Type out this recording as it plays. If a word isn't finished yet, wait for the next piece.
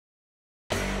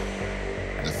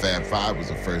Fab Five was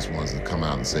the first ones to come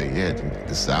out and say, yeah,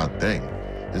 this is our thing.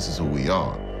 This is who we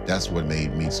are. That's what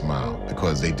made me smile,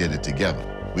 because they did it together.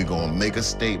 We're gonna make a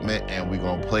statement and we're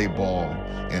gonna play ball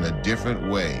in a different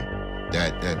way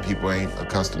that people ain't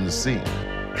accustomed to seeing.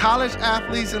 College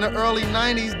athletes in the early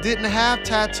 90s didn't have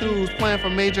tattoos playing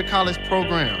for major college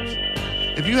programs.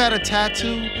 If you had a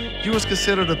tattoo, you was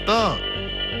considered a thug.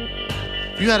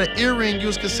 If you had an earring, you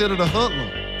was considered a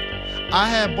hoodlum. I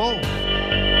had both.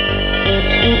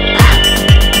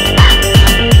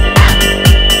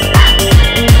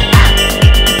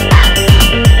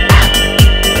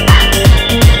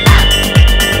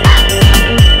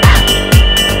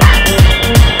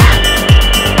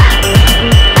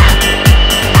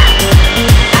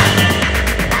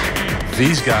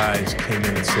 These guys came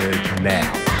in and said,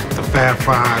 now. The Fab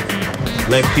Five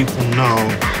let people know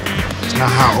it's not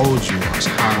how old you are, it's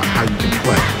how you can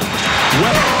play.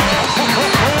 Look out!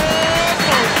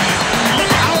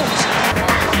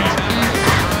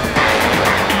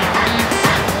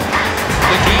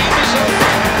 The game is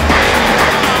over.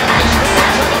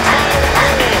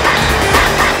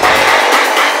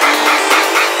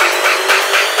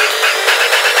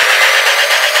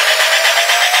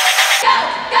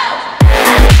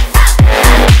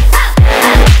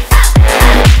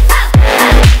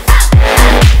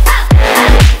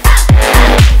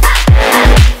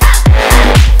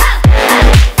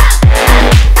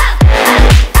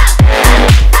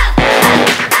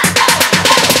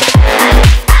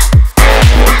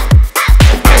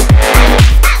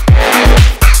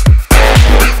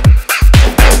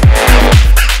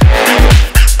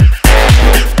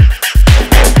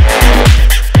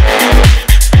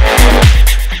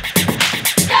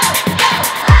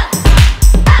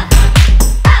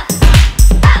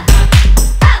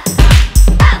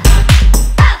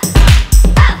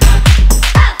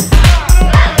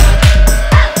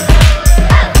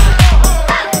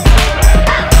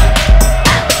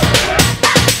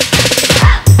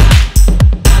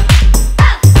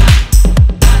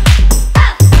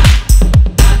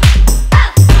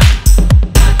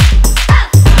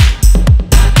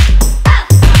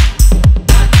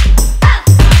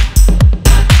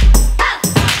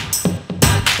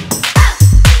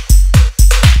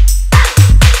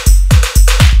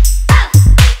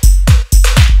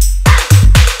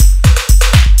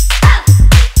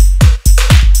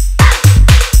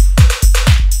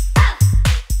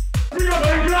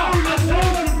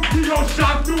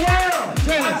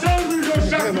 It's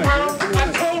headed to the final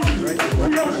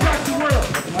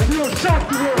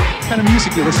What kind of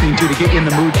music you're listening to get you in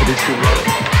the mood for this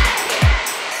show?